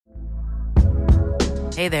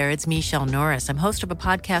Hey there, it's Michelle Norris. I'm host of a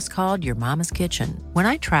podcast called Your Mama's Kitchen. When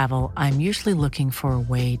I travel, I'm usually looking for a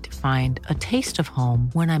way to find a taste of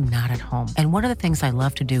home when I'm not at home. And one of the things I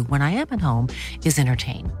love to do when I am at home is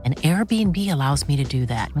entertain. And Airbnb allows me to do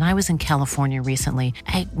that. When I was in California recently,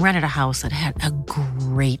 I rented a house that had a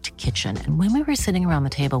great kitchen. And when we were sitting around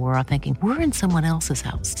the table, we were all thinking, we're in someone else's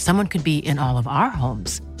house. Someone could be in all of our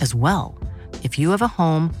homes as well. If you have a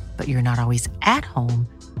home, but you're not always at home,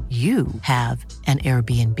 you have an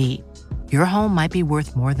Airbnb. Your home might be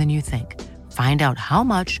worth more than you think. Find out how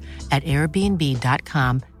much at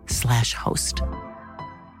airbnb.com/host.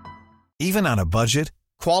 Even on a budget,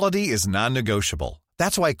 quality is non-negotiable.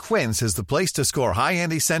 That's why Quince is the place to score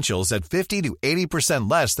high-end essentials at 50 to 80%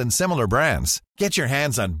 less than similar brands. Get your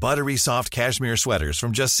hands on buttery soft cashmere sweaters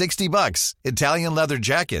from just $60, Italian leather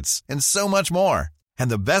jackets, and so much more. And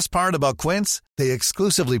the best part about Quince, they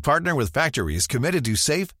exclusively partner with factories committed to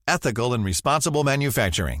safe, ethical, and responsible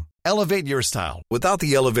manufacturing. Elevate your style without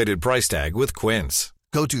the elevated price tag with Quince.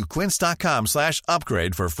 Go to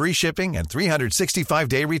quince.com/upgrade for free shipping and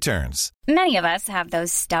 365-day returns. Many of us have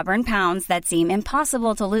those stubborn pounds that seem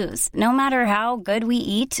impossible to lose, no matter how good we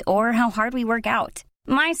eat or how hard we work out.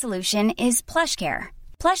 My solution is PlushCare.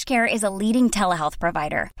 PlushCare is a leading telehealth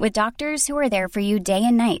provider with doctors who are there for you day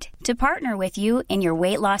and night to partner with you in your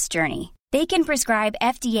weight loss journey. They can prescribe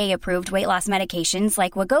FDA-approved weight loss medications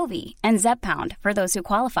like Wegovy and Zepbound for those who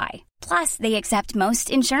qualify. Plus, they accept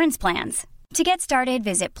most insurance plans. To get started,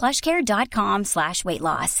 visit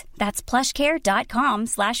plushcare.com/weightloss. That's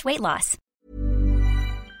plushcare.com/weightloss.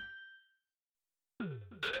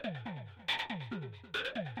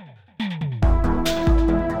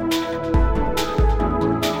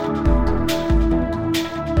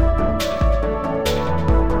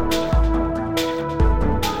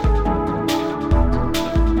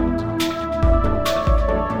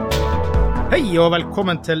 Hei og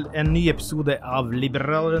velkommen til en ny episode av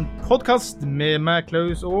Liberaleren podcast med meg,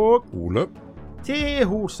 Klaus og Ole. Til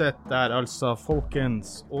Horseth der, altså,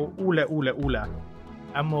 folkens. Og Ole.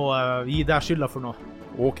 Jeg må gi deg skylda for noe.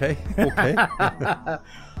 Ok.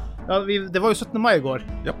 Ja, det var jo 17. mai I går.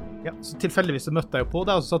 Ja. Ja, så tilfeldigvis så møtte jeg jo på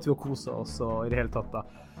deg, og så satt vi og koset oss og I det hele tatt da.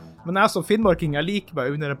 Men jeg som finnmarking, jeg liker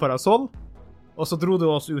meg under en parasoll, og så dro du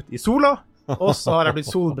oss ut I sola, og så har jeg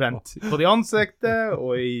blitt solbrent både I ansiktet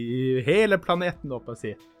og I hele planeten, opp å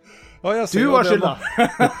si. Ja, du har skylda.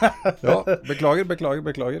 Ja, beklager.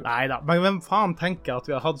 Neida, men hvem faen tenker at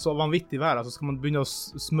vi har hatt så vanvittig vær, så skal man begynne å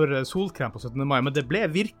smøre solkrem på 17. mai, men det ble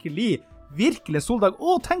virkelig en soldag.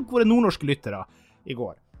 Å, tenk våre nordnorske lyttere I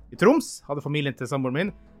går. I Troms hadde familien til samboeren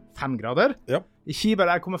min 5 grader. Ja. I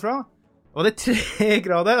Kiberg jeg kommer fra, og det 3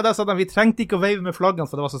 grader, og der sa de, vi trengte ikke å veive med flaggene,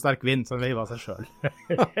 for det var så sterk vind, så de veivet av seg selv.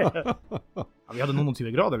 Ja, vi hadde noen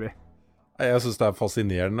 20 grader, vi. Jeg synes det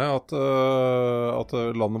fascinerende at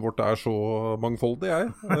landet vårt så mangfoldig, jeg.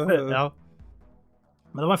 Ja.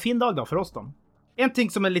 Men det var en fin dag da, for oss da. En ting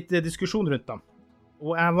som litt diskusjon rundt da,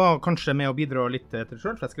 og jeg var kanskje med å bidra litt til det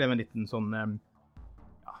selv, for jeg skrev en liten sånn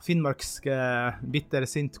finnmarksk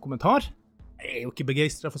bittersint kommentar. Jeg jo ikke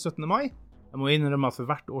begeistret for 17. mai. Jeg må innrømme at for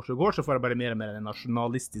hvert år som går, så får jeg bare mer og mer den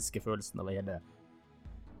nasjonalistiske følelsen av hele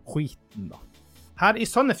skiten da. Her I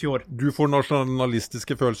Sandefjord. Du får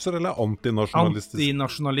nasjonalistiske følelser, eller antinasjonalistiske?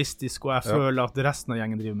 Antinasjonalistisk, og jeg føler at resten av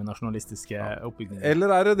gjengen driver med nasjonalistiske oppbygninger.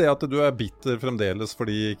 Eller det at du bitter fremdeles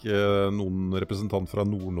fordi ikke noen representant fra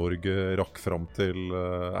Nord-Norge rakk fram til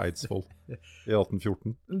Eidsvoll I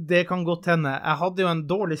 1814? Det kan godt hende. Jeg hadde jo en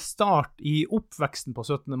dårlig start I oppveksten på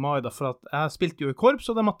 17. mai, da, for at jeg spilte jo I korps,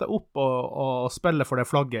 og da måtte jeg opp og spille for det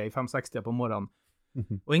flagget I 5-60 på morgenen.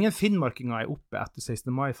 Og ingen finnmarkinger oppe etter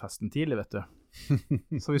 16. mai-festen tidlig, vet du.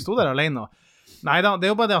 Så vi stod der alene. Neida, det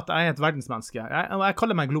jo bare det at jeg et verdensmenneske. Jeg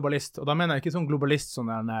kaller meg globalist, og da mener jeg ikke sånn globalist sånn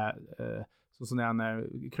en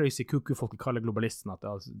crazy kuku-folk kaller globalisten, at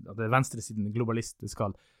det venstresiden globalist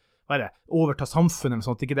skal overta samfunnet eller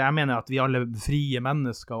sånt. Ikke det, jeg mener at vi alle frie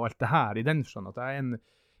mennesker og alt det her, I den skjønn, at jeg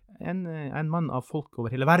en mann av folk over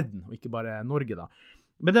hele verden, og ikke bare Norge da.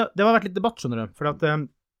 Men det har vært litt debatt, skjønner du, for at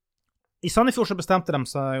I Sandefjord så bestemte de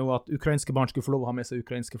seg jo at ukrainske barn skulle få lov å ha med seg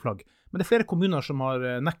ukrainske flagg. Men det flere kommuner som har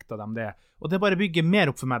nektet dem det. Og det bare bygger mer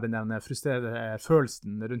opp for meg den frustrerende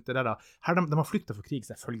følelsen rundt det der da. Her de har flyktet for krig,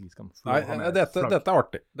 selvfølgelig skal de få lov å ha med dette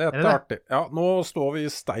artig. Dette artig. Ja, nå står vi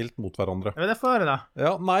steilt mot hverandre. Ja, det får høre da.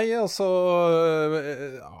 Ja, nei, altså,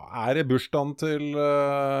 det bursdagen til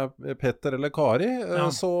Petter eller Kari,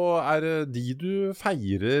 så det de du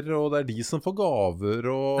feirer, og det de som får gaver,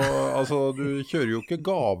 og altså, du kjører jo ikke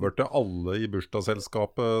gaver til alle I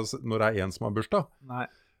bursdagsselskapet når det en som har bursdag. Nei.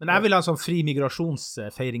 Men jeg vil ha en sånn fri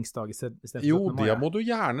migrasjonsfeiringsdag I stedet for 17. mai. Jo, det må du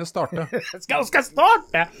gjerne starte. Skal jeg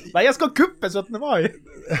starte? Nei, jeg skal kuppe 17. mai.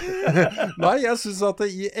 Nei, jeg synes at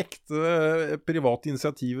i ekte privat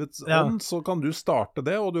initiativets ånd, så kan du starte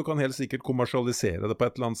det, og du kan helt sikkert kommersialisere det på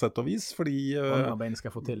et eller annet sett og vis, fordi... bein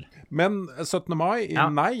skal få til. Men 17. mai,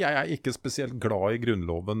 nei, jeg ikke spesielt glad i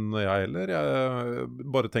grunnloven, jeg heller. Jeg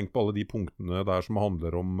bare tenk på alle de punktene der som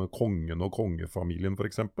handler om kongen og kongefamilien, for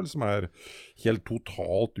eksempel, som helt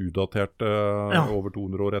totalt utdatert over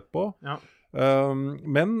 200 år etterpå. Ja.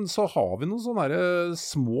 Men så har vi noen sånne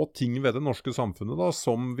små ting ved det norske samfunnet da,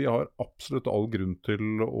 som vi har absolutt all grunn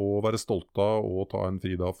til å være stolt av og ta en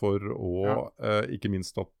fridag for, og ikke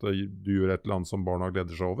minst at du gjør et eller annet som barna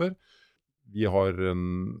gleder seg over. Vi har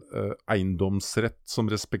en eiendomsrett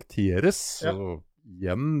som respekteres, så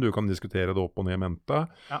igjen, du kan diskutere det opp og ned i mente.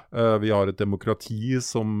 Vi har et demokrati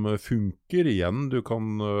som funker, igjen, du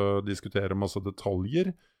kan diskutere masse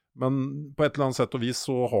detaljer. Men på et eller annet sett og vis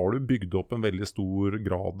så har du bygd opp en veldig stor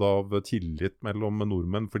grad av tillit mellom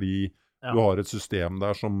nordmenn, fordi du har et system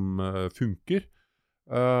der som funker.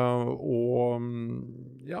 Og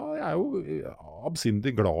ja, jeg jo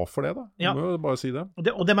absindig glad for det da. Jeg må jo bare si det. Og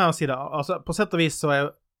det må jeg jo si da. Altså, på sett og vis så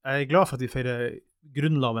jeg glad for at vi feirer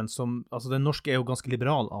grunnloven som, altså den norske jo ganske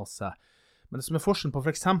liberal av seg. Men det som forskjellen på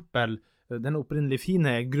for eksempel den opprinnelig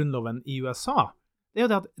fine grunnloven i USA, det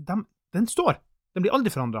jo det at den står. Den blir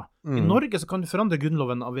aldri forandret. I Norge så kan du forandre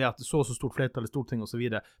grunnloven ved at det så stort flertall i Storting og så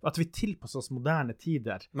videre. At vi tilpasser oss moderne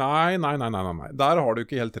tider. Nei. Der har du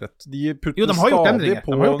ikke helt rett. De putter jo, de har gjort endringer.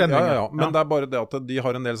 På... Ja. Men det bare det at de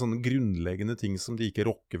har en del sånne grunnleggende ting som de ikke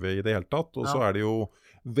rokker ved i det hele tatt. Og så de jo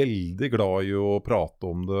veldig glad i å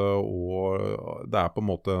prate om det, og det på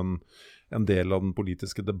en måte en del av den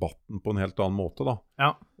politiske debatten på en helt annen måte da.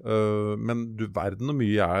 Men du verden og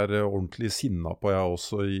mye ordentlig sinna på jeg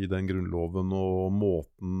også i den grunnloven, og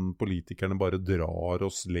måten politikerne bare drar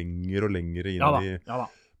oss lenger og lenger inn i.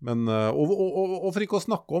 Men, og for ikke å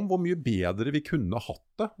snakke om hvor mye bedre vi kunne hatt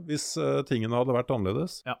det hvis tingene hadde vært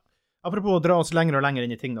annerledes. Apropos å dra oss lenger og lenger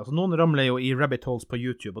inn i ting da, så noen ramler jo i rabbit holes på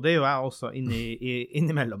YouTube, og det jo jeg også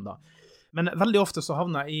innimellom da. Men veldig ofte så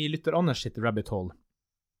havner jeg i lytter Anders sitt rabbit hole.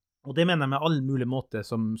 Og det mener jeg med all mulig måte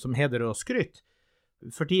som heder og skryt.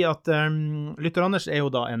 Fordi at lytter Anders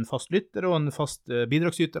jo da en fast lytter og en fast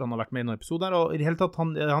bidragsyter. Han har vært med i noen episoder, og i det hele tatt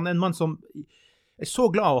han en mann som så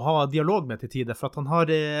glad å ha dialog med til tider, for at han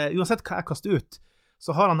har, uansett hva jeg kaster ut,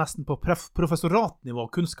 så har han nesten på professoratnivå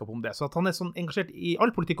kunnskap om det. Så at han sånn engasjert i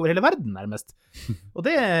all politikk over hele verden, nærmest. Og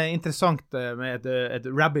det interessant med et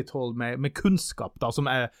rabbit hole med kunnskap, da, som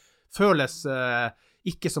føles...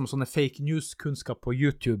 ikke som sånne fake news-kunnskap på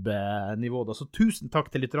YouTube-nivå da. Så tusen takk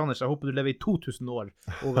til lytter Anders. Jeg håper du lever i 2000 år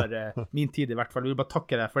over min tid i hvert fall. Jeg vil bare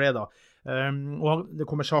takke deg for det da. Og det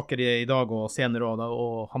kommer saker i dag og senere også, da,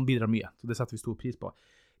 og han bidrar mye. Så det setter vi stor pris på.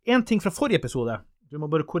 En ting fra forrige episode, du må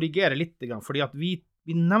bare korrigere litt, fordi at vi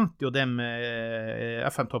nevnte jo det med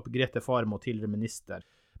FN-topp Grete Faremo, tidligere minister.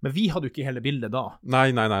 Men vi hadde jo ikke hele bildet da. Nei.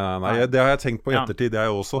 Det har jeg tenkt på i ettertid, jeg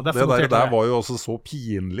også. Det der var jo også så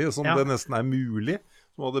pinlig som det nesten mulig.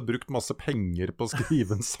 Som hadde brukt masse penger på å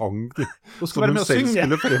skrive en sang som hun selv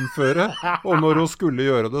skulle fremføre. Og når hun skulle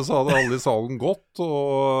gjøre det, så hadde alle i salen gått.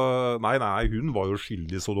 Og nei, hun var jo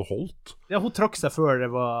skyldig så det holdt. Ja, hun trakk seg før det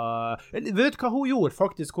var... Vet du hva hun gjorde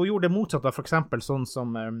faktisk? Hun gjorde det motsatte, for eksempel sånn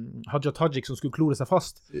som Hadia Tajik som skulle klore seg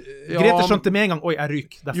fast. Grete skjønte med en gang, oi, jeg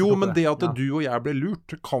ryk. Jo, men det at du og jeg ble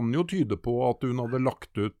lurt, kan jo tyde på at hun hadde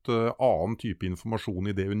lagt ut annen type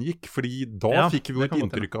informasjon i det hun gikk. Fordi da fikk vi jo et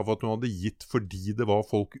inntrykk av at hun hadde gitt fordi det var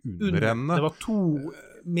folk under henne. Det var 2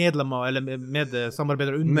 medlemmer, eller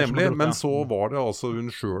medsamarbeidere under. Nemlig, men så var det altså hun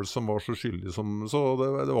selv som var så skyldig som, så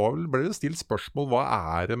ble det stilt spørsmål, hva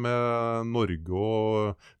det med Norge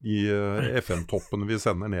og de FN-toppene vi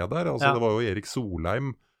sender ned der? Altså det var jo Erik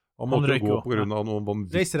Solheim, han måtte gå på grunn av noen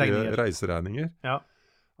vanvittige reiseregninger.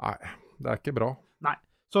 Nei, det ikke bra. Nei.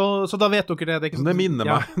 Så da vet dere det. Det minner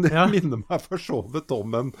meg for så vidt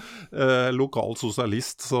om en lokal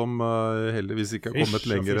sosialist som heldigvis ikke har kommet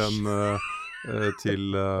lenger enn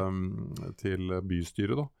til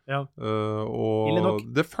bystyret da. Og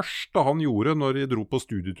det første han gjorde når de dro på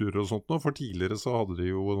studieturer og sånt nå, for tidligere så hadde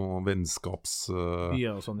de jo noen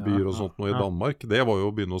vennskapsbyer og sånt nå i Danmark, det var jo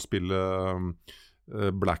å begynne å spille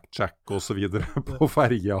blackjack og så videre på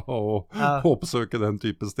ferja og oppsøke den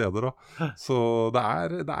type steder da. Så det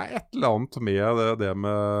et eller annet med det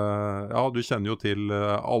med, ja, du kjenner jo til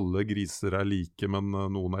alle griser like, men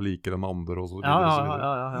noen likere enn andre og så videre.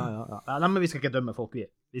 Ja, nei, men vi skal ikke dømme folk, vi.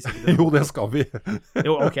 Jo, det skal vi.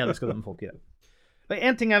 Jo, ok, vi skal dømme folk i det.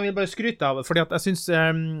 En ting jeg vil bare skryte av, fordi at jeg synes,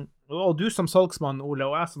 og du som salgsmann, Ole,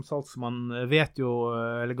 og jeg som salgsmann vet jo,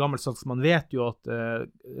 eller gammel salgsmann vet jo at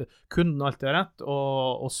kunden alltid har rett,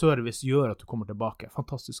 og service gjør at du kommer tilbake.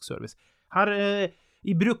 Fantastisk service. Her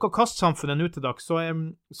I bruk av kastsamfunnet nå til dag,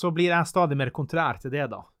 så blir jeg stadig mer kontrær til det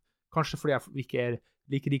da. Kanskje fordi jeg ikke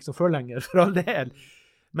like rik som før lenger, for all del.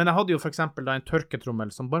 Men jeg hadde jo for eksempel da en tørketrommel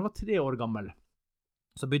som bare var 3 år gammel.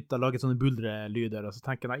 Så begynte jeg å lage sånne buldrelyder, og så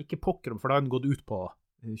tenker jeg, ikke pokker, for da har den gått ut på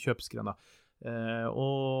kjøpsgrenna.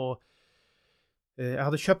 Og jeg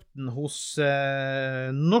hadde kjøpt den hos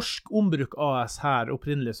Norsk Ombruk AS her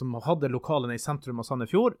opprinnelig, som hadde lokalene i sentrum av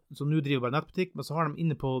Sandefjord, så nå driver bare nettbutikk, men så har de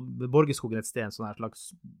inne på Borgeskogen et sted en sånn her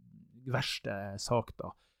slags verste sak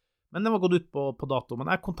da. Men den var gått ut på dato,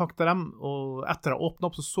 men jeg kontaktet dem, og etter å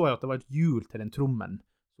åpne opp så jeg at det var et hjul til en trommel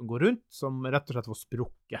som går rundt, som rett og slett var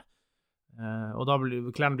sprukket. Og da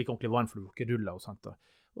klærne blir ikke ordentlig varm for du ikke ruller og sånt da.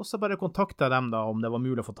 Og så bare kontaktet jeg dem da om det var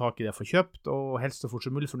mulig å få tak i det for kjøpt, og helst så fort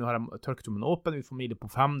som mulig, for nå har jeg tørketrommelen åpen, vi familie på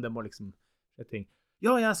 5, det må liksom ting.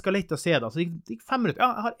 Ja, jeg skal lete og se da, så det gikk 5 minutter,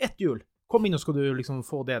 ja, jeg har 1 hjul, kom inn og skal du liksom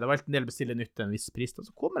få det var helt en del bestille nytt til en viss pris da,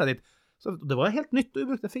 så kommer jeg dit, så det var helt nytt og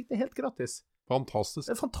ubrukt, jeg fikk det helt gratis. Fantastisk.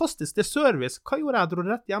 Det fantastisk, det service, hva gjorde jeg? Jeg dro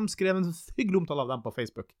rett hjem, skrev en hyggelig omtale av dem på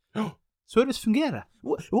Facebook. Ja. Service fungerer.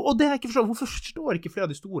 Og det har jeg ikke forstått. Hvorfor forstår ikke flere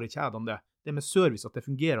av de store kjedene det? Det med service, at det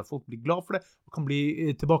fungerer, at folk blir glad for det, og kan bli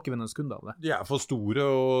tilbakevendende kunder av det. De er for store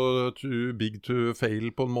og too big to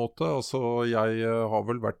fail på en måte. Altså, jeg har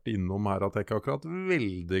vel vært innom her at jeg ikke akkurat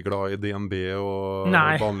veldig glad i DNB og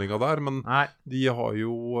behandlinga der, men de har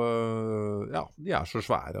jo, de er så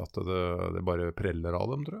svære at det bare preller av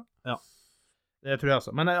dem, tror jeg. Ja. Det tror jeg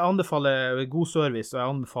også. Men jeg anbefaler god service, og jeg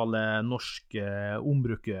anbefaler norsk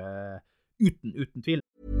ombruk uten tvil.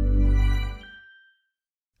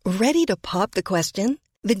 Ready to pop the question?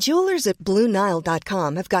 The jewelers at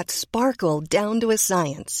BlueNile.com have got sparkle down to a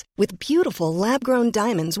science with beautiful lab-grown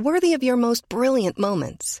diamonds worthy of your most brilliant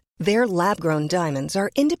moments. Their lab-grown diamonds are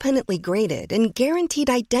independently graded and guaranteed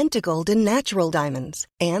identical to natural diamonds,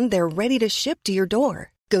 and they're ready to ship to your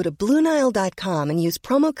door. Go to BlueNile.com and use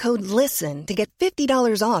promo code LISTEN to get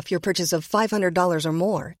 $50 off your purchase of $500 or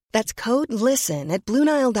more. That's code LISTEN at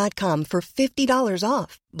BlueNile.com for $50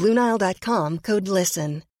 off. BlueNile.com, code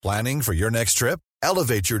LISTEN. Planning for your next trip?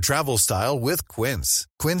 Elevate your travel style with Quince.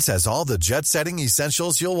 Quince has all the jet-setting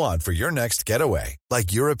essentials you'll want for your next getaway,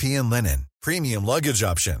 like European linen, premium luggage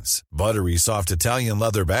options, buttery soft Italian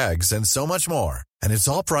leather bags, and so much more. And it's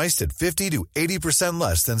all priced at 50 to 80%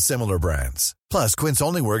 less than similar brands. Plus, Quince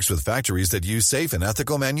only works with factories that use safe and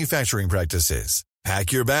ethical manufacturing practices.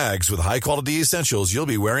 Pack your bags with high-quality essentials you'll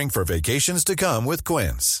be wearing for vacations to come with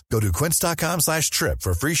Quince. Go to quince.com/trip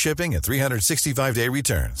for free shipping and 365-day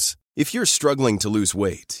returns. If you're struggling to lose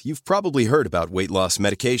weight, you've probably heard about weight loss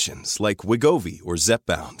medications like Wegovy or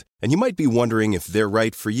Zepbound, and you might be wondering if they're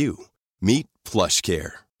right for you. Meet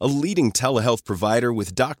PlushCare, a leading telehealth provider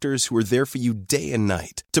with doctors who are there for you day and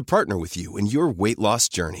night to partner with you in your weight loss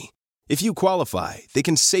journey. If you qualify, they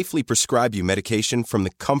can safely prescribe you medication from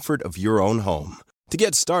the comfort of your own home. To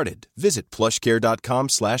get started, visit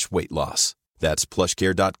plushcare.com/weightloss. That's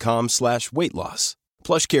plushcare.com/weightloss.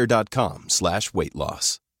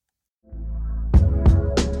 plushcare.com/weightloss.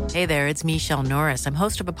 Hey there, it's Michelle Norris. I'm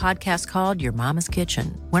host of a podcast called Your Mama's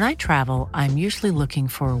Kitchen. When I travel, I'm usually looking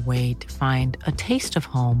for a way to find a taste of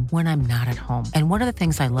home when I'm not at home. And one of the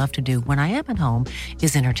things I love to do when I am at home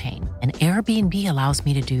is entertain. And Airbnb allows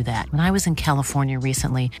me to do that. When I was in California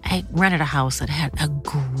recently, I rented a house that had a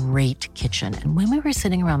great kitchen. And when we were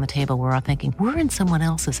sitting around the table, we were all thinking, we're in someone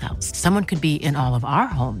else's house. Someone could be in all of our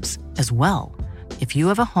homes as well. If you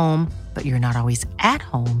have a home, but you're not always at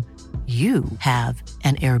home, you have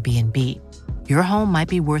an Airbnb. Your home might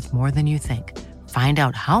be worth more than you think. Find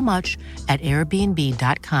out how much at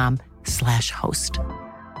airbnb.com/host.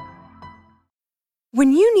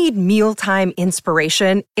 When you need mealtime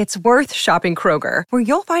inspiration, it's worth shopping Kroger, where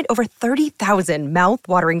you'll find over 30,000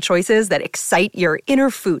 mouth-watering choices that excite your inner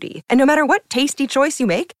foodie. And no matter what tasty choice you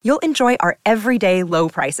make, you'll enjoy our everyday low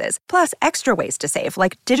prices, plus extra ways to save,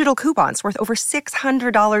 like digital coupons worth over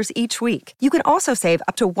 $600 each week. You can also save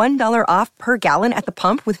up to $1 off per gallon at the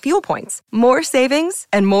pump with fuel points. More savings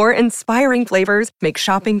and more inspiring flavors make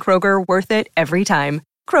shopping Kroger worth it every time.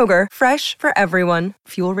 Kroger, fresh for everyone.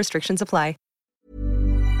 Fuel restrictions apply.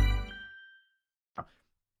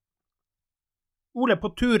 Ole, på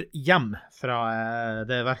tur hjem fra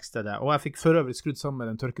det verkstedet, og jeg fikk for øvrig skrudd sammen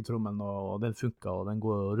den tørketrommelen, og den funket, og den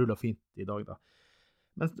går og ruller fint i dag da.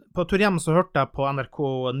 Men på tur hjem så hørte jeg på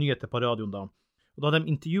NRK Nyheter på radioen da, og da hadde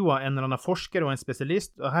de intervjuet en eller annen forsker og en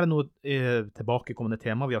spesialist, og her noe tilbakekommende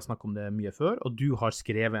tema, vi har snakket om det mye før, og du har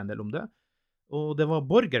skrevet en del om det, og det var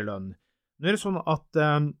borgerlønn. Nå det sånn at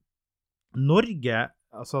Norge,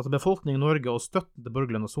 altså at befolkningen i Norge og støtten til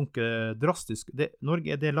borgerlønn har sunket drastisk.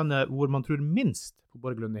 Norge det landet hvor man tror minst på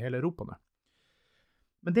borgerlønn i hele Europa.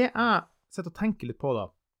 Men det jeg sitter og tenker litt på det.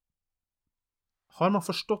 Har man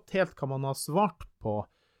forstått helt hva man har svart på?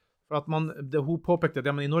 For at hun påpekte at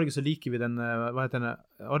ja, men i Norge så liker vi den, hva heter den,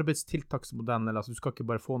 arbeidstiltaksmodellen, eller altså du skal ikke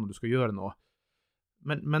bare få noe, du skal gjøre noe.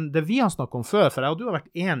 Men det vi har snakket om før, for jeg og du har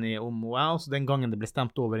vært enige om, og jeg også den gangen det ble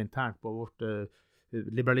stemt over internt på vårt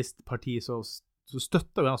liberalistparti, så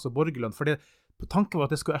støtter vi altså borgerlønn, for tanken var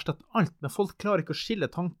at det skulle erstatte alt, men folk klarer ikke å skille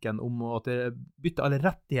tanken om at det bytter alle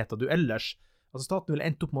rettigheter du ellers. Altså staten vil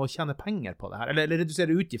ende opp med å tjene penger på det her, eller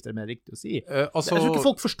redusere utgifter, mer riktig å si. Altså, jeg tror ikke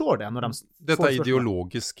folk forstår det når de dette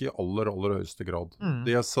ideologisk i aller høyeste grad.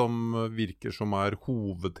 Det som virker som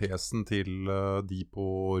hovedtesen til de på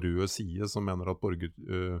røde side som mener at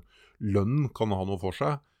borgerlønn kan ha noe for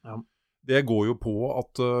seg. Ja. Det går jo på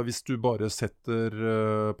at hvis du bare setter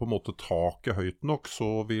på en måte taket høyt nok,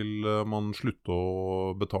 så vil man slutte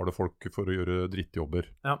å betale folk for å gjøre drittjobber.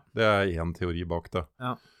 Ja. Det en teori bak det.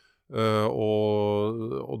 Ja.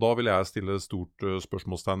 Og da vil jeg stille stort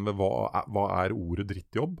spørsmålstegn ved hva ordet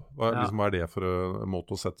drittjobb? Hva det for en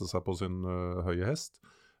måte å sette seg på sin høye hest?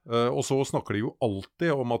 Og så snakker de jo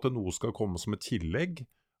alltid om at noe skal komme som et tillegg,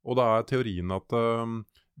 og da teorien at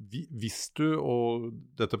hvis du, og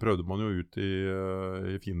dette prøvde man jo ut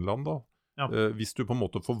i Finland da, hvis du på en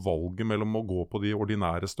måte får valget mellom å gå på de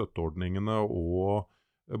ordinære støtteordningene og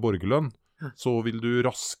borgerlønn, så vil du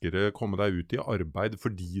raskere komme deg ut i arbeid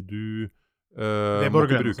fordi du må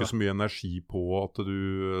ikke bruke så mye energi på at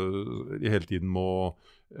du hele tiden må,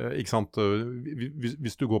 ikke sant,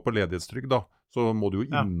 hvis du går på ledighetstrygd da, så må du jo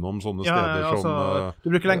innom sånne steder altså, som... Du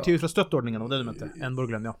bruker lenge tid ut fra støtteordningen, og det du mente, en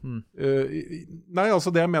borgerlønn, ja. Nei, altså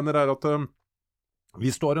det jeg mener at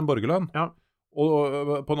hvis du har en borgerlønn,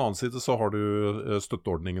 og på en annen side så har du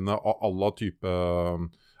støtteordningene av alle type...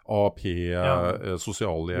 AAP,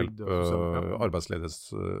 sosialhjelp,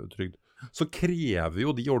 arbeidsledighetstrygd, så krever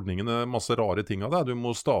jo de ordningene masse rare ting av deg. Du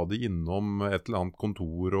må stadig innom et eller annet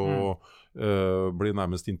kontor og bli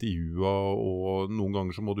nærmest intervjuet, og noen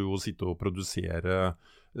ganger så må du jo sitte og produsere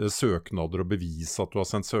søknader og bevise at du har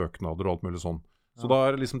sendt søknader og alt mulig sånn. Så da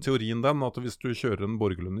liksom teorien den at hvis du kjører en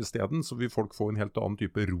borgerlønn i stedet, så vil folk få en helt annen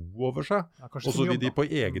type ro over seg, og så vil de på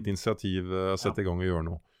eget initiativ sette i gang og gjøre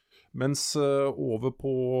noe. Mens over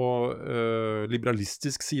på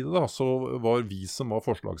liberalistisk side da, så var vi som var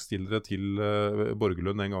forslagsstillere til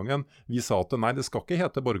borgerlønn den gangen, vi sa at nei, det skal ikke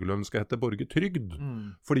hete borgerlønn, det skal hete borgertrygd.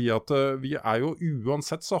 Fordi at vi jo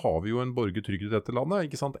uansett så har vi jo en borgertrygd i dette landet,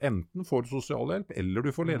 ikke sant? Enten får du sosialhjelp, eller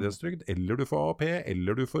du får ledighetstrygd, eller du får AAP,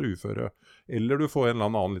 eller du får uføre, eller du får en eller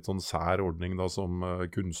annen litt sånn sær ordning da, som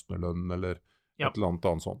kunstnerlønn, eller et eller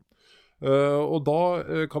annet sånt. Og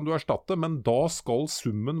da kan du erstatte, men da skal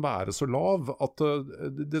summen være så lav at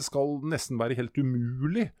det skal nesten være helt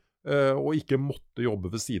umulig å ikke måtte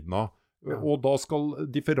jobbe ved siden av. Og da skal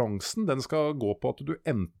differansen, den skal gå på at du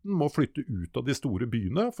enten må flytte ut av de store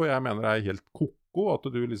byene, for jeg mener det helt koko at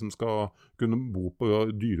du liksom skal kunne bo på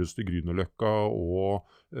dyreste Grünerløkka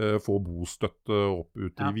og få bostøtte opp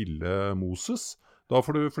ut i ville Moses. Da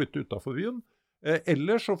får du flytte utenfor byen.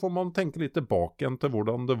 Eller så får man tenke litt tilbake igjen til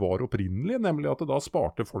hvordan det var opprinnelig, nemlig at det da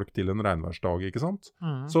sparte folk til en regnværsdag, ikke sant?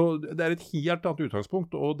 Så det et helt annet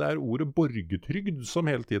utgangspunkt, og det ordet borgertrygd som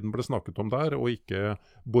hele tiden ble snakket om der, og ikke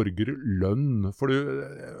borgerlønn. For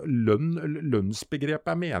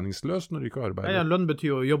lønnsbegrepet meningsløst når du ikke arbeider. Ja, lønn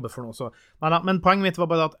betyr jo å jobbe for noe, så. Men poenget mitt var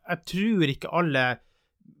bare at jeg tror ikke alle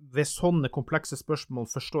ved sånne komplekse spørsmål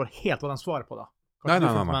forstår helt hva de svarer på da. Kanskje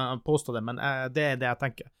du får påstå det, men det det jeg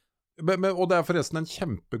tenker. Og det forresten en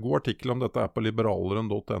kjempegod artikkel om dette på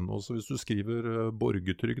liberaleren.no, så hvis du skriver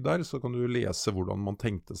borgertrygd der, så kan du lese hvordan man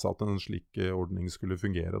tenkte seg at en slik ordning skulle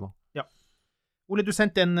fungere da. Ja. Ole, du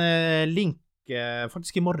sendte en link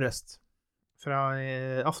faktisk i morges fra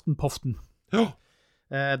Aftenpoften. Ja.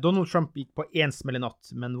 Donald Trump gikk på en smell i natt,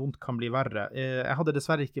 men vondt kan bli verre. Jeg hadde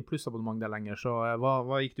dessverre ikke plussabonnement der lenger, så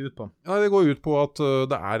hva gikk det ut på? Ja, det går ut på at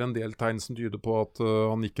det en del tegn som tyder på at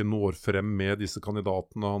han ikke når frem med disse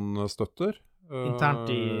kandidatene han støtter.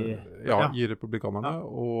 Internt i republikanerne. Ja.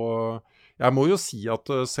 Og jeg må jo si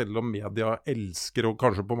at selv om media elsker, og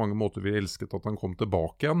kanskje på mange måter vi elsket at han kom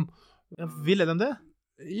tilbake igjen. Ja, ville de det?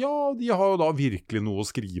 Ja, de har jo da virkelig noe å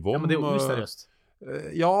skrive om. Ja, men det jo useriøst.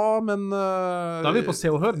 Ja, men da vi på Se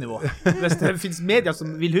og Hør-nivå. Hvis det finnes medier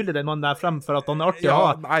som vil hylle den mannen der frem for at han artig å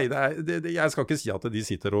ha. Nei, jeg skal ikke si at de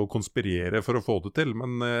sitter og konspirerer for å få det til,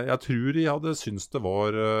 men jeg tror de hadde syntes det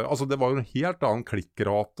var altså det var jo en helt annen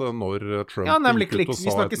klikkrate når Trump ja, nemlig klikk,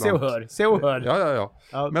 vi snakker Se og Hør. Se og Hør.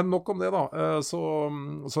 Ja. Men nok om det da. Så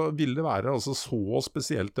ville det være altså så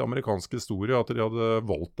spesielt i amerikansk historie at de hadde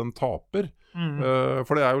valgt en taper.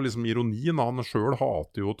 For det jo liksom ironien, han selv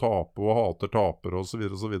hater jo å tape og hater taper og så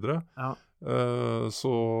videre og så videre. Ja.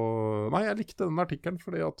 Så nei, jeg likte den artikkelen,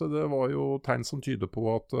 fordi at det var jo tegn som tyder på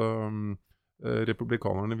at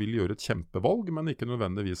republikanerne vil gjøre et kjempevalg, men ikke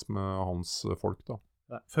nødvendigvis med hans folk da.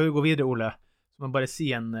 Før vi går videre, Ole, så må jeg bare si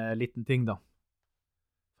en liten ting da.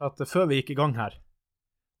 At før vi gikk i gang her,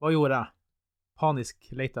 hva gjorde jeg?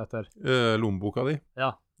 Panisk lete etter. Lommeboka di?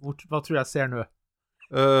 Ja, hva tror jeg ser nå?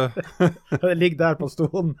 Det ligger der på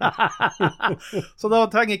stolen. Så da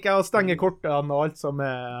trenger ikke jeg å stenge kortene og alt som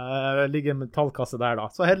ligger med tallkasse der da.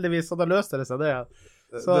 Så heldigvis, så da løste det seg det.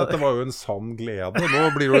 Så... Dette var jo en sann glede.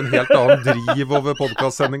 Nå blir det jo en helt annen driv over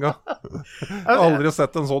podcastsendinga. Jeg har aldri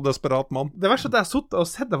sett en så desperat mann. Det verste at jeg har suttet og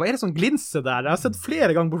sett det. Hva er det som glinser der? Jeg har sett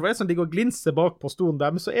flere ganger bort. Hva er det som ligger og glinser bak på stolen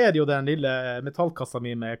der? Men så er det jo den lille metallkassa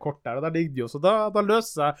mi med kort der, og der ligger det jo. Så da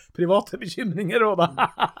løser jeg private bekymringer også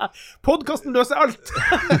da. Podcasten løser alt!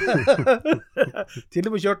 Til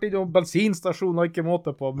og med kjørt inn om bensinstasjonen og ikke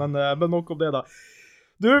måte på, men nok om det da.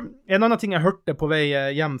 Du, en annen ting jeg hørte på vei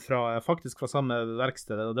hjem faktisk fra samme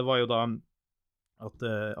verksted, det var jo da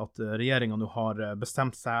at regjeringen nå har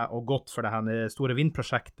bestemt seg og gått for det her store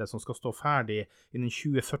vindprosjektet som skal stå ferdig innen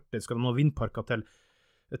 2040, skal de nå vindparker til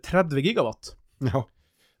 30 gigawatt. Ja.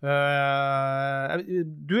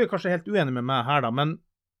 Du er kanskje helt uenig med meg her da,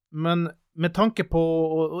 men med tanke på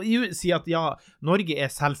å si at ja, Norge er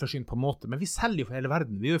selvforsynt på en måte, men vi selger jo for hele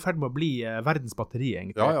verden. Vi er jo i ferd med å bli verdens batteri,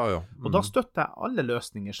 egentlig. Ja. Og da støtter jeg alle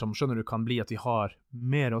løsninger som skjønner du kan bli at vi har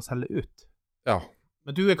mer å selge ut. Ja.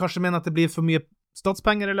 Men du kanskje mener at det blir for mye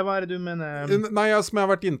statspenger, eller hva er det du mener? Nei, som jeg har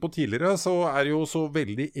vært inne på tidligere, så er det jo så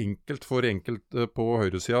veldig enkelt for enkelte på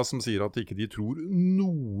høyresida som sier at ikke de tror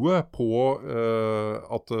noe på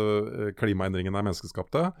at klimaendringene er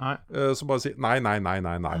menneskeskapte. Så bare si nei.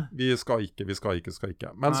 Vi skal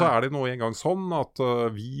ikke. Men så er det nå en gang sånn at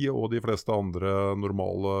vi og de fleste andre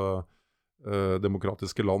normale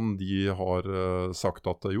demokratiske land, de har sagt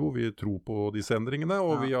at jo, vi tror på disse endringene,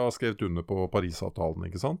 og vi har skrevet under på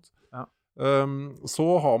Paris-avtalen, ikke sant? Ja. Så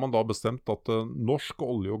har man da bestemt at norsk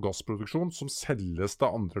olje- og gassproduksjon som selges til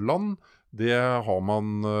andre land, det har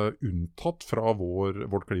man unntatt fra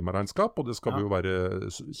vårt klimaregnskap, og det skal vi jo være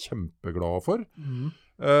kjempeglade for.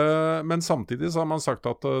 Men samtidig så har man sagt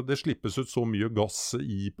at det slippes ut så mye gass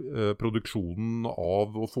i produksjonen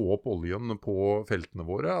av å få opp oljen på feltene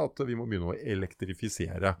våre at vi må begynne å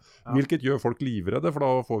elektrifisere. Hvilket gjør folk livredde, for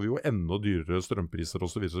da får vi jo enda dyrere strømpriser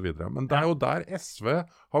og så videre. Men det er jo der SV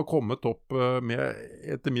har kommet opp med,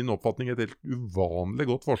 etter min oppfatning, et helt uvanlig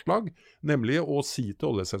godt forslag, nemlig å si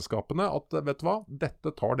til oljeselskapene at vet du hva,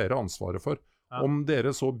 dette tar dere ansvaret for. Om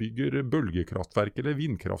dere så bygger bølgekraftverk, eller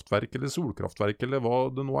vindkraftverk, eller solkraftverk, eller hva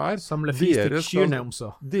det nå er. Samle fyrene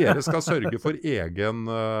også. Dere skal sørge for egen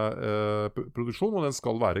produksjon, og den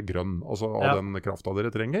skal være grønn, altså av den krafta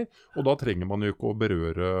dere trenger. Og da trenger man jo ikke å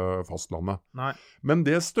berøre fastlandet. Nei. Men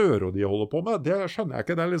det Støre og de holder på med, det skjønner jeg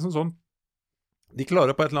ikke. Det er liksom sånn, de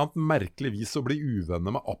klarer på et eller annet merkelig vis å bli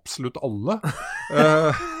uvenner med absolutt alle.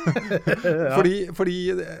 Fordi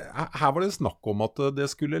her var det snakk om at det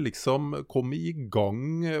skulle liksom komme i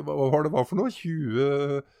gang, hva var det for noe?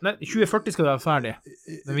 2040 skal det være ferdig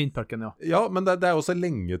med vindparken, ja. Ja, men det er jo så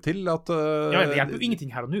lenge til at... ja, det hjelper jo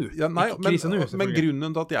ingenting her og nå. Ja, nei, men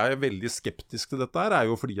grunnen til at jeg er veldig skeptisk til dette her,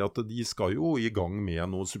 er jo fordi at de skal jo i gang med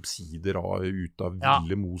noen subsidier ut av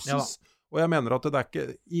ville Moses. Ja. Og jeg mener at det er ikke,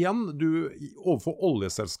 igjen, overfor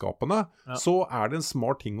oljeselskapene, så er det en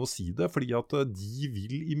smart ting å si det, fordi at de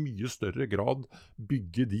vil i mye større grad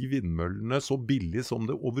bygge de vindmøllene så billig som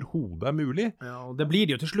det overhodet er mulig. Ja, og det blir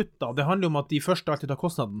det jo til slutt da. Det handler jo om at de først alltid tar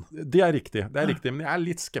kostnaden. Det er riktig, men jeg er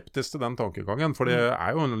litt skeptisk til den tankegangen, for det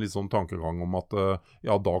er jo en litt sånn tankegang om at,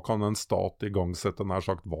 ja, da kan en stat igangsette nær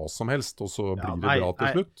sagt hva som helst, og så blir det bra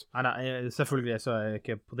til slutt. Nei, selvfølgelig så er jeg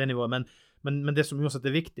ikke på det nivået, men det som uansett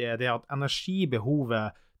er viktig er det at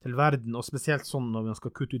energibehovet til verden, og spesielt sånn når vi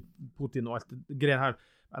skal kutte ut Putin og alt det greier her,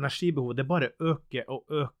 energibehovet, det bare øker,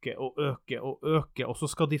 og så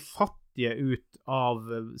skal de fattige ut av,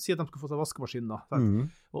 si at de skal få seg vaskemaskinen da,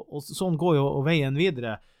 og sånn går jo veien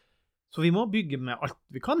videre, så vi må bygge med alt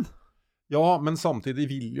vi kan. Ja, men samtidig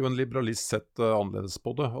vil jo en liberalist sett annerledes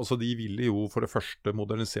på det. Altså, de ville jo for det første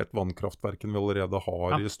modernisert vannkraftverken vi allerede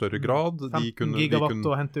har i større grad. 15 gigawatt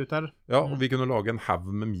å hente ut her. Ja, og vi kunne lage en haug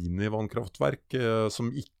med mini-vannkraftverk som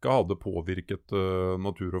ikke hadde påvirket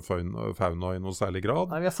natur og fauna i noe særlig grad.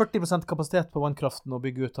 Nei, vi har 40% kapasitet på vannkraften å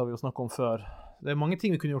bygge ut, har vi jo snakket om før. Det er mange ting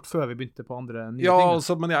vi kunne gjort før vi begynte på andre nye ting. Ja,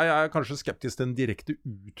 altså, men jeg er kanskje skeptisk til en direkte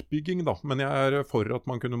utbygging da, men jeg er for at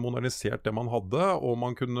man kunne modernisert det man hadde, og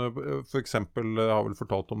man kunne for eksempel, jeg har vel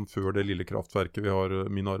fortalt om før det lille kraftverket vi har,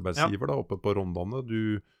 min arbeidsgiver da, oppe på Rondane,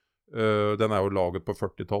 den er jo laget på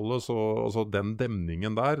 40-tallet, så altså, den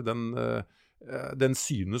demningen der, den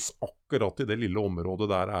synes akkurat I det lille området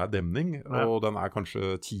der demning, og den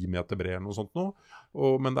kanskje 10 meter bred eller noe sånt nå,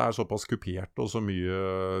 men det såpass kupert og så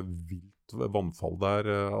mye vilt vannfall der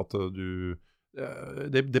at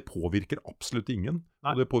det påvirker absolutt ingen.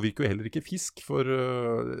 Og det påvirker jo heller ikke fisk, for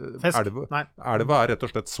elva rett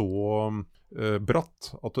og slett så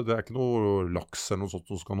bratt at det ikke noe laks eller noe sånt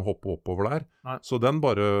som kan hoppe oppover der. Så den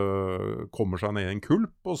bare kommer seg ned I en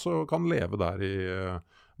kulp, og så kan leve der I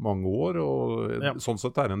mange år, og sånn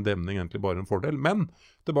sett en demning egentlig bare en fordel. Men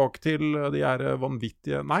tilbake til de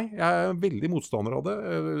vanvittige... Nei, jeg veldig motstander av det.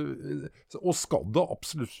 Og skal det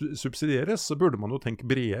absolutt subsidieres, så burde man jo tenke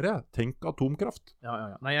bredere. Tenk atomkraft.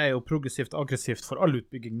 Ja. Nei, jeg jo progressivt, aggressivt for all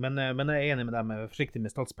utbygging, men jeg enig med deg med forsiktig med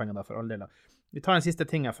statspenger der for alle deler. Vi tar en siste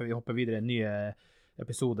ting her før vi hopper videre I nye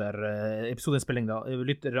episodeinnspilling da.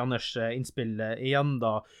 Lytter Anders innspill igjen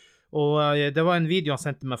da. Og det var en video han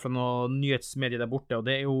sendte meg fra noen nyhetsmedier der borte, og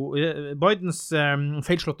det jo Bidens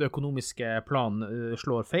feilslåtte økonomiske plan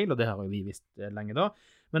slår feil, og det har vi visst lenge da.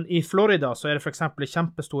 Men I Florida så det for eksempel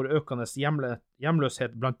kjempestor økende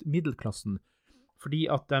hjemløshet blant middelklassen, fordi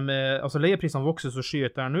at leieprisene vokser så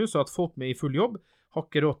skyet der nå, så at folk med I full jobb har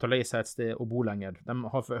ikke råd til å leie seg et sted og bo lenger. De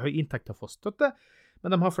har for høy inntekt til å få støtte,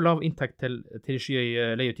 men de har for lav inntekt til de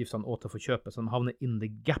skyhøye leieutgiftene og til å få kjøpe, så de havner in the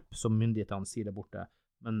gap, som myndighetene sier der borte.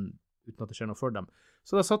 Men uten at det skjer noe for dem.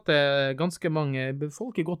 Så da satt det ganske mange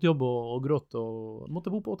folk I godt jobb og gråt og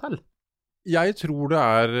måtte bo på hotell. Jeg tror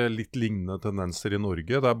det litt lignende tendenser I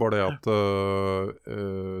Norge. Det bare det at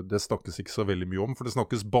det snakkes ikke så veldig mye om, for det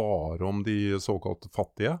snakkes bare om de såkalt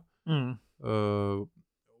fattige.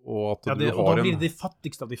 Og at og da blir det de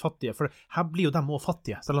fattigste av de fattige, for her blir jo dem også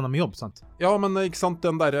fattige, selv om de jobb, sant? Ja, men ikke sant,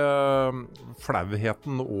 den der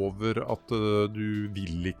flauheten over at du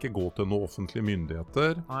vil ikke gå til noen offentlige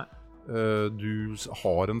myndigheter. Nei. Du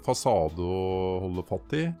har en fasade å holde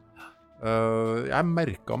fatt I. Jeg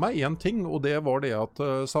merket meg en ting, og det var det at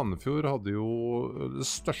Sandefjord hadde jo det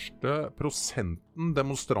største prosenten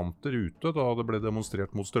demonstranter ute da det ble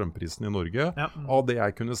demonstrert mot strømprisen I Norge, av det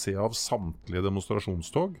jeg kunne se av samtlige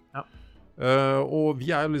demonstrasjonstog. Og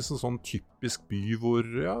vi jo liksom sånn typisk by hvor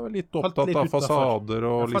litt opptatt av fasader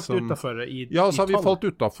og liksom... Ja, så har vi falt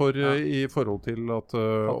utenfor I forhold til at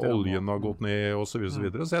oljen har gått ned og så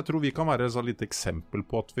videre. Så jeg tror vi kan være et litt eksempel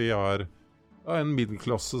på at vi en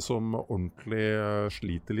middelklasse som ordentlig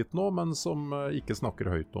sliter litt nå, men som ikke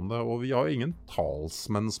snakker høyt om det. Og vi har ingen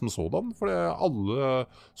talsmenn som sådan, for alle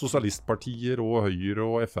sosialistpartier og Høyre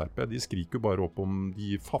og FRP, de skriker jo bare opp om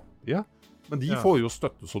de fattige. Men de får jo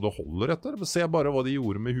støtte så det holder etter. Se bare hva de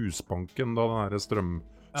gjorde med Husbanken da den her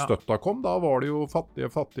strømstøtta kom. Da var det jo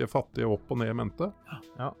fattige opp og ned mente.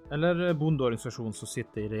 Ja, eller bondeorganisasjonen som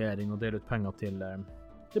sitter I regjering og deler ut penger til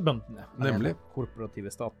bøndene. Nemlig.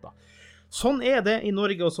 Korporative stater. Sånn det I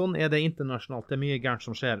Norge, og sånn det internasjonalt. Det mye gærent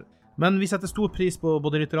som skjer. Men vi setter stor pris på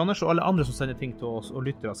både lytter Anders og alle andre som sender ting til oss og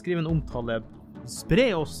lyttere. Skriv en omtale,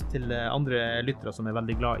 spre oss til andre lyttere som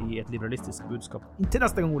veldig glad I et liberalistisk budskap. Inntil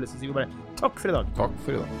neste gang, Ole, så sier vi bare takk for I dag. Takk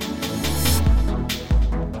for I dag.